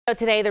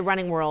Today, the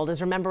running world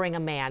is remembering a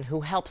man who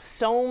helped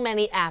so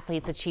many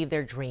athletes achieve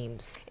their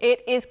dreams.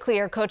 It is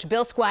clear Coach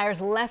Bill Squires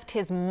left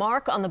his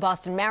mark on the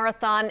Boston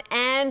Marathon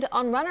and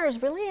on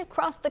runners really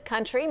across the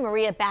country.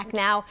 Maria back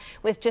now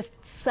with just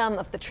some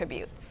of the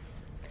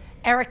tributes.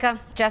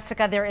 Erica,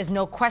 Jessica, there is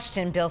no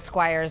question Bill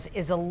Squires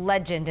is a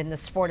legend in the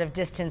sport of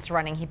distance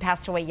running. He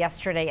passed away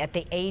yesterday at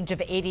the age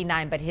of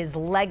 89, but his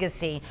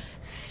legacy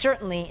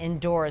certainly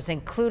endures,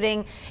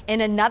 including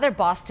in another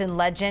Boston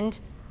legend.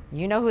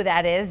 You know who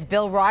that is,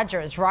 Bill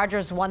Rodgers.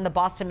 Rodgers won the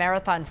Boston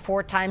Marathon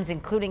 4 times,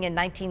 including in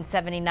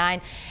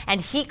 1979, and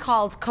he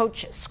called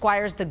Coach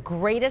Squires the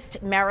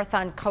greatest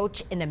marathon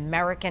coach in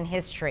American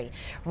history.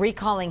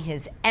 Recalling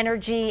his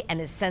energy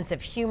and his sense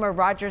of humor,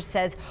 Rodgers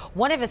says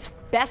one of his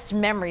best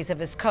memories of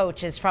his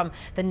coach is from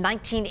the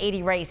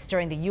 1980 race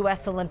during the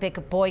U.S.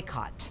 Olympic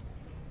boycott.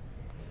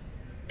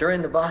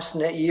 During the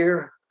Boston that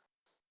year,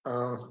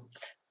 I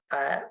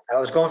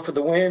was going for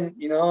the win,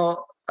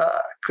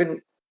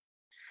 couldn't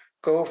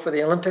go for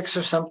the Olympics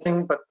or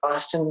something, but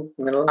Boston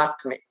meant a lot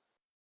to me.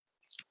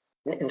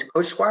 And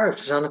Coach Squires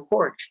was on the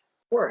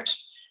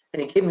course,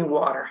 and he gave me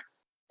water.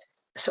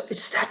 So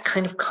it's that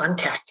kind of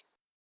contact.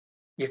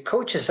 Your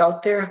coach is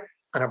out there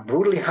on a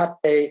brutally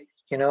hot day,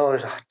 it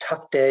was a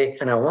tough day,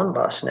 and I won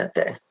Boston that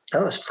day.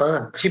 That was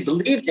fun. He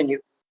believed in you.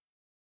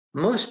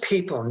 Most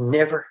people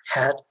never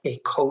had a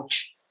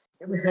coach,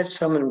 never had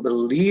someone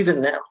believe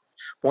in them.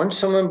 Once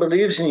someone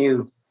believes in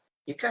you,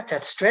 you got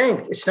that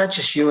strength. It's not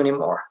just you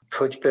anymore.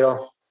 Coach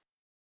Bill,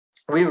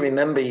 we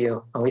remember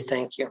you and we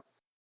thank you.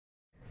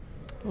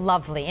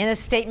 Lovely. In a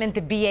statement,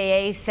 the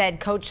BAA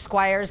said Coach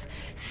Squires'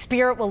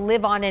 spirit will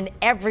live on in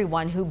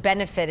everyone who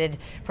benefited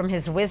from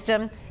his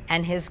wisdom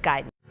and his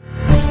guidance.